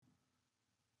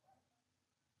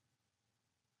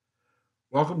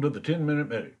Welcome to the 10-Minute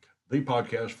Medic, the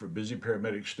podcast for busy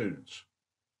paramedic students.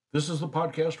 This is the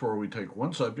podcast where we take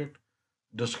one subject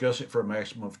and discuss it for a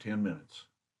maximum of 10 minutes.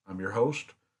 I'm your host,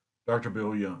 Dr.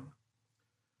 Bill Young.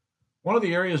 One of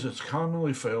the areas that's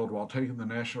commonly failed while taking the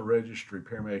National Registry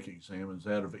paramedic exam is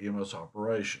that of EMS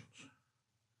operations.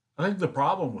 I think the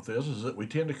problem with this is that we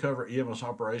tend to cover EMS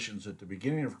operations at the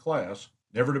beginning of class,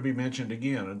 never to be mentioned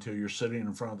again until you're sitting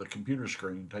in front of the computer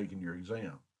screen taking your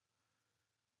exam.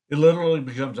 It literally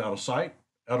becomes out of sight,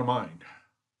 out of mind.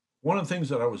 One of the things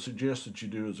that I would suggest that you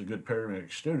do as a good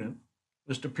paramedic student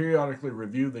is to periodically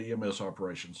review the EMS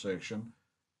operations section,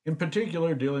 in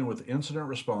particular dealing with incident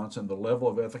response and the level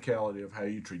of ethicality of how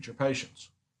you treat your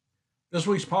patients. This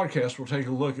week's podcast will take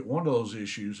a look at one of those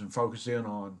issues and focus in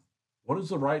on what is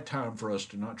the right time for us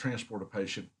to not transport a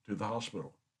patient to the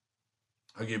hospital.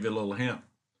 I'll give you a little hint.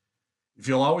 If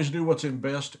you'll always do what's in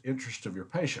best interest of your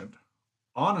patient,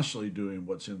 honestly doing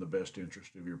what's in the best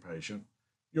interest of your patient,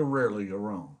 you'll rarely go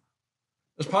wrong.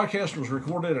 This podcast was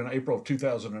recorded in April of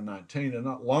 2019, and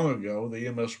not long ago, the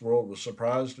EMS world was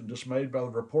surprised and dismayed by the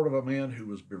report of a man who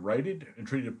was berated and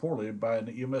treated poorly by an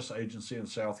EMS agency in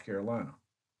South Carolina.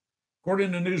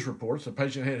 According to news reports, the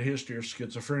patient had a history of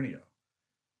schizophrenia.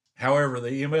 However,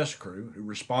 the EMS crew, who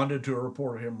responded to a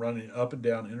report of him running up and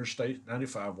down Interstate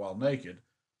 95 while naked,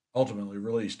 ultimately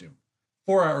released him.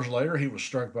 4 hours later, he was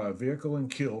struck by a vehicle and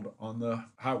killed on the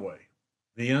highway.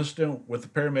 The incident, with the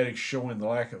paramedics showing the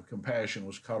lack of compassion,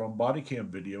 was caught on body cam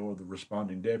video of the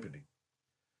responding deputy.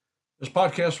 This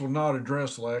podcast will not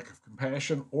address the lack of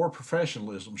compassion or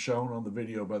professionalism shown on the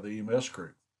video by the EMS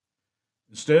crew.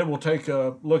 Instead, we'll take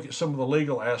a look at some of the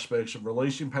legal aspects of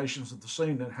releasing patients at the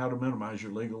scene and how to minimize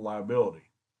your legal liability.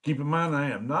 Keep in mind, I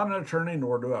am not an attorney,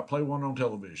 nor do I play one on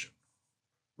television.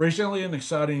 Recently, an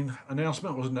exciting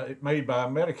announcement was made by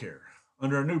Medicare.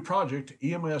 Under a new project,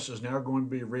 EMS is now going to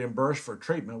be reimbursed for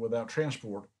treatment without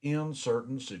transport in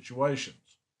certain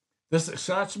situations. This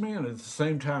excites me and at the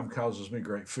same time causes me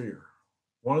great fear.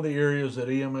 One of the areas that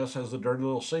EMS has a dirty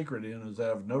little secret in is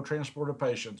that of no transported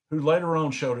patients who later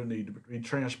on showed a need to be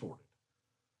transported.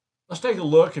 Let's take a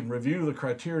look and review the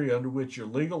criteria under which your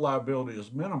legal liability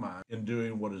is minimized in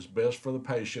doing what is best for the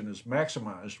patient is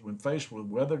maximized when faced with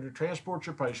whether to transport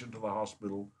your patient to the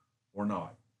hospital or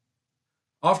not.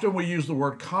 Often we use the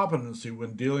word competency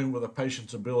when dealing with a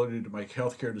patient's ability to make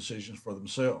healthcare decisions for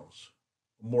themselves.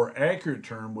 A more accurate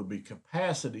term would be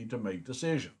capacity to make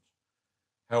decisions.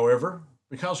 However,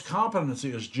 because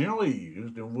competency is generally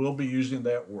used, and we'll be using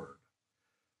that word,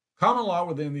 common law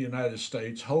within the United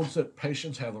States holds that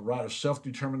patients have the right of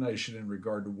self-determination in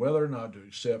regard to whether or not to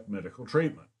accept medical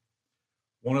treatment.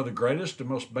 One of the greatest and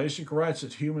most basic rights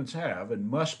that humans have and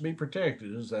must be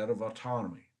protected is that of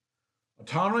autonomy.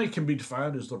 Autonomy can be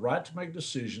defined as the right to make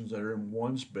decisions that are in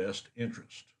one's best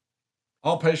interest.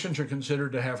 All patients are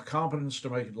considered to have competence to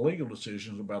make legal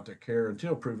decisions about their care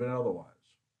until proven otherwise.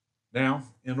 Now,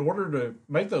 in order to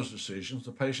make those decisions,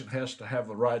 the patient has to have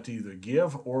the right to either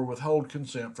give or withhold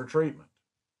consent for treatment.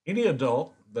 Any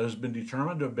adult that has been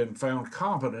determined to have been found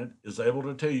competent is able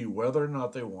to tell you whether or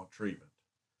not they want treatment.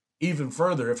 Even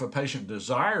further, if a patient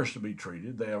desires to be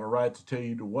treated, they have a right to tell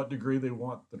you to what degree they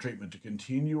want the treatment to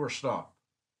continue or stop.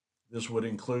 This would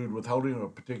include withholding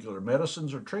of particular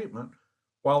medicines or treatment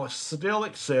while still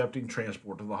accepting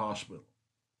transport to the hospital.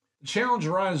 The challenge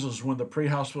arises when the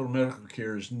pre-hospital medical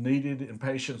care is needed in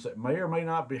patients that may or may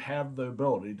not have the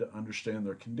ability to understand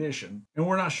their condition, and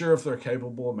we're not sure if they're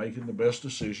capable of making the best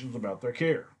decisions about their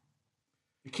care.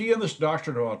 The key in this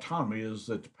doctrine of autonomy is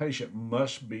that the patient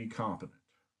must be competent.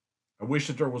 I wish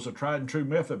that there was a tried and true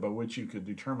method by which you could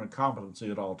determine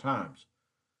competency at all times.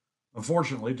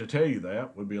 Unfortunately, to tell you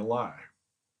that would be a lie.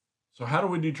 So how do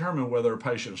we determine whether a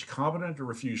patient is competent to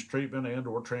refuse treatment and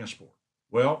or transport?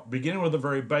 Well, beginning with the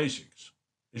very basics,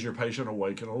 is your patient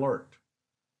awake and alert?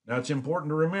 Now, it's important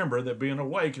to remember that being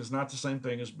awake is not the same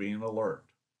thing as being alert.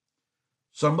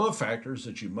 Some of the factors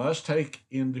that you must take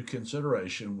into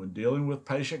consideration when dealing with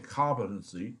patient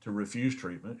competency to refuse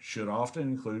treatment should often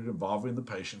include involving the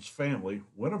patient's family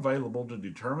when available to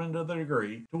determine the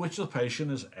degree to which the patient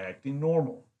is acting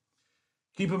normal.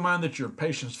 Keep in mind that your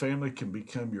patient's family can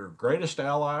become your greatest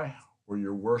ally or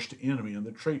your worst enemy in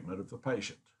the treatment of the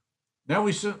patient. Now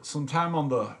we spent some time on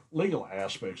the legal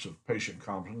aspects of patient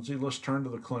competency. Let's turn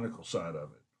to the clinical side of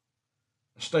it.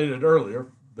 As stated earlier,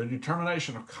 the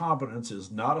determination of competence is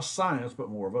not a science, but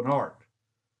more of an art.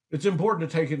 It's important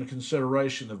to take into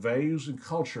consideration the values and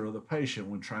culture of the patient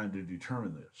when trying to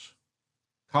determine this.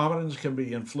 Competence can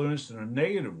be influenced in a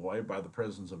negative way by the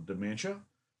presence of dementia,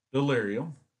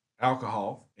 delirium,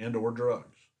 alcohol, and or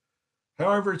drugs.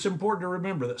 However, it's important to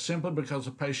remember that simply because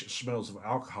a patient smells of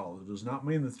alcohol, it does not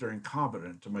mean that they're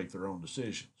incompetent to make their own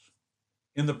decisions.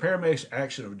 In the paramedic's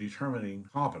action of determining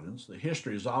competence, the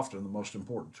history is often the most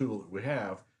important tool that we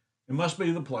have and must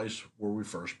be the place where we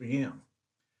first begin.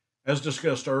 As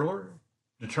discussed earlier,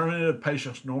 determining a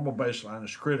patient's normal baseline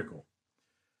is critical.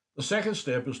 The second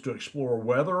step is to explore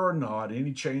whether or not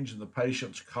any change in the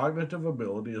patient's cognitive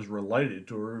ability is related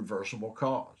to a reversible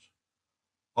cause.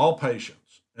 All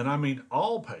patients, and I mean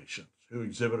all patients, who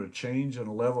exhibit a change in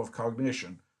a level of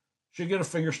cognition should get a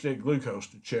fingerstick glucose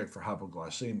to check for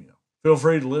hypoglycemia. Feel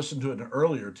free to listen to an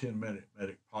earlier 10-Minute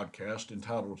Medic podcast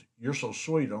entitled You're So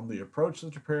Sweet on the approach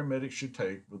that the paramedic should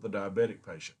take with a diabetic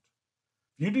patient.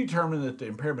 If you determine that the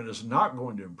impairment is not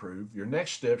going to improve, your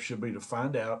next step should be to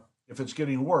find out if it's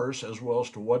getting worse, as well as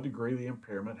to what degree the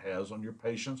impairment has on your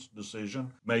patient's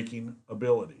decision-making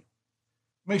ability.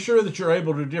 Make sure that you're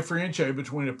able to differentiate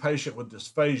between a patient with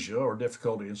dysphagia or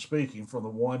difficulty in speaking from the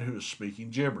one who is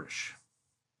speaking gibberish.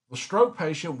 The stroke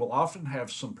patient will often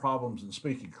have some problems in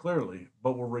speaking clearly,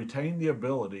 but will retain the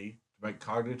ability to make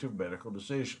cognitive medical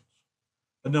decisions.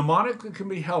 A mnemonic that can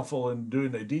be helpful in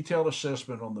doing a detailed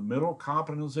assessment on the mental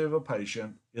competency of a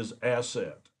patient is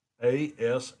ASSET,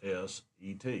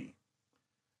 A-S-S-E-T.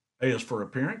 A is for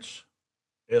appearance,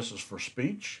 S is for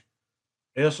speech,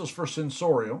 S is for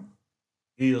sensorium,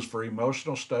 E is for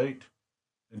emotional state,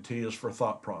 and T is for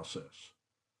thought process.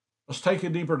 Let's take a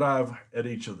deeper dive at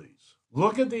each of these.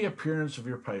 Look at the appearance of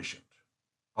your patient.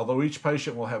 Although each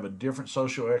patient will have a different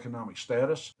socioeconomic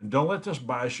status, and don't let this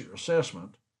bias your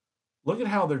assessment, look at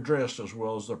how they're dressed as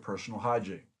well as their personal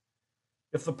hygiene.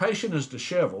 If the patient is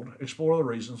disheveled, explore the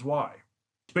reasons why.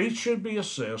 Speech should be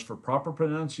assessed for proper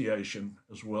pronunciation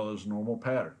as well as normal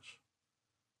patterns.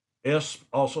 S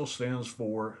also stands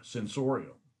for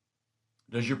sensorial.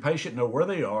 Does your patient know where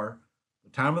they are, the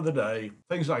time of the day,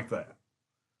 things like that?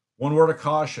 One word of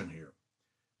caution here.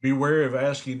 Be wary of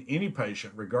asking any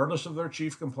patient, regardless of their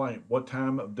chief complaint, what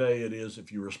time of day it is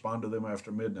if you respond to them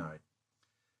after midnight.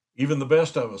 Even the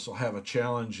best of us will have a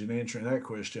challenge in answering that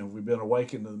question if we've been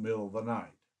awakened in the middle of the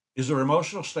night. Is their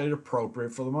emotional state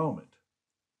appropriate for the moment?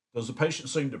 Does the patient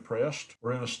seem depressed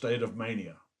or in a state of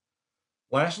mania?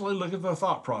 Lastly, look at their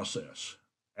thought process.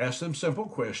 Ask them simple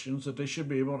questions that they should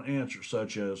be able to answer,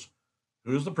 such as,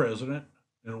 who is the president,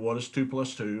 and what is 2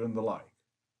 plus 2, and the like.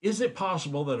 Is it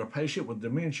possible that a patient with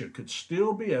dementia could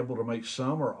still be able to make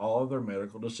some or all of their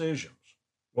medical decisions?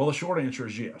 Well, the short answer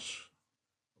is yes.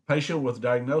 A patient with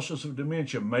diagnosis of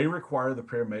dementia may require the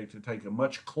paramedic to take a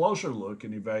much closer look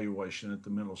and evaluation at the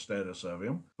mental status of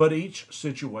him, but each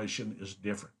situation is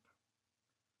different.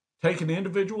 Take an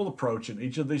individual approach in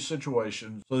each of these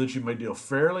situations so that you may deal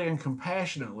fairly and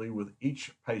compassionately with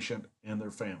each patient and their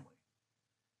family.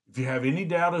 If you have any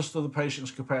doubt as to the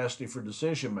patient's capacity for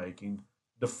decision making,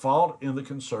 default in the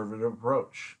conservative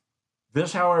approach.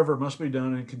 This, however, must be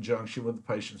done in conjunction with the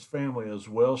patient's family as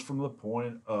well as from the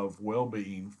point of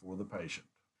well-being for the patient.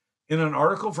 In an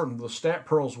article from the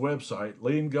StatPearls website,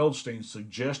 Leon Goldstein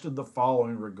suggested the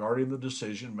following regarding the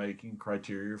decision-making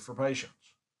criteria for patients.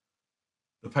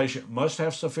 The patient must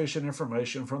have sufficient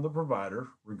information from the provider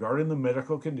regarding the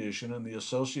medical condition and the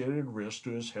associated risk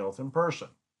to his health and person.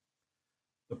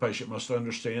 The patient must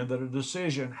understand that a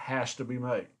decision has to be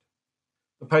made.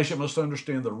 The patient must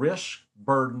understand the risks,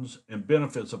 burdens, and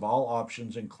benefits of all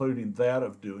options, including that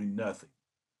of doing nothing.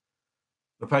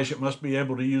 The patient must be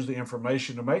able to use the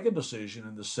information to make a decision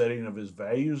in the setting of his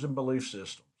values and belief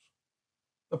systems.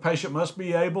 The patient must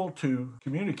be able to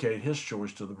communicate his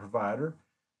choice to the provider,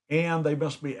 and they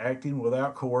must be acting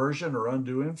without coercion or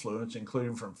undue influence,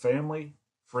 including from family,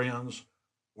 friends,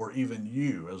 or even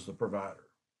you as the provider.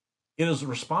 It is the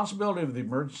responsibility of the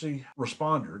emergency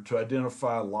responder to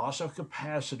identify loss of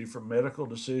capacity for medical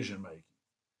decision making.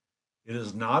 It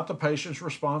is not the patient's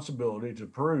responsibility to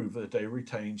prove that they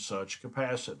retain such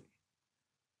capacity.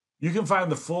 You can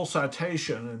find the full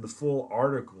citation and the full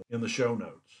article in the show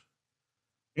notes.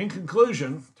 In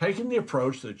conclusion, taking the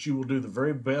approach that you will do the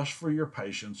very best for your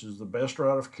patients is the best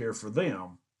route of care for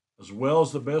them, as well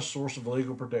as the best source of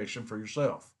legal protection for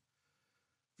yourself.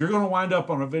 If you're going to wind up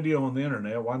on a video on the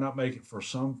internet, why not make it for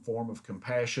some form of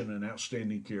compassion and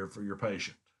outstanding care for your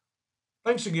patient?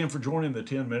 Thanks again for joining the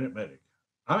 10-Minute Medic.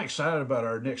 I'm excited about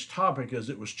our next topic as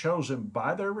it was chosen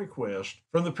by their request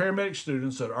from the paramedic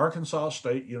students at Arkansas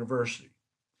State University.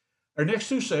 Our next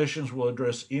 2 sessions will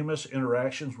address EMS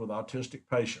interactions with autistic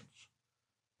patients.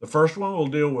 The first one will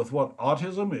deal with what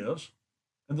autism is,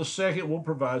 and the second will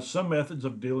provide some methods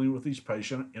of dealing with these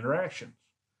patient interactions.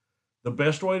 The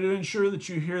best way to ensure that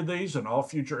you hear these and all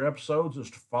future episodes is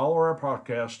to follow our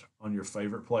podcast on your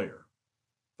favorite player.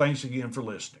 Thanks again for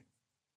listening.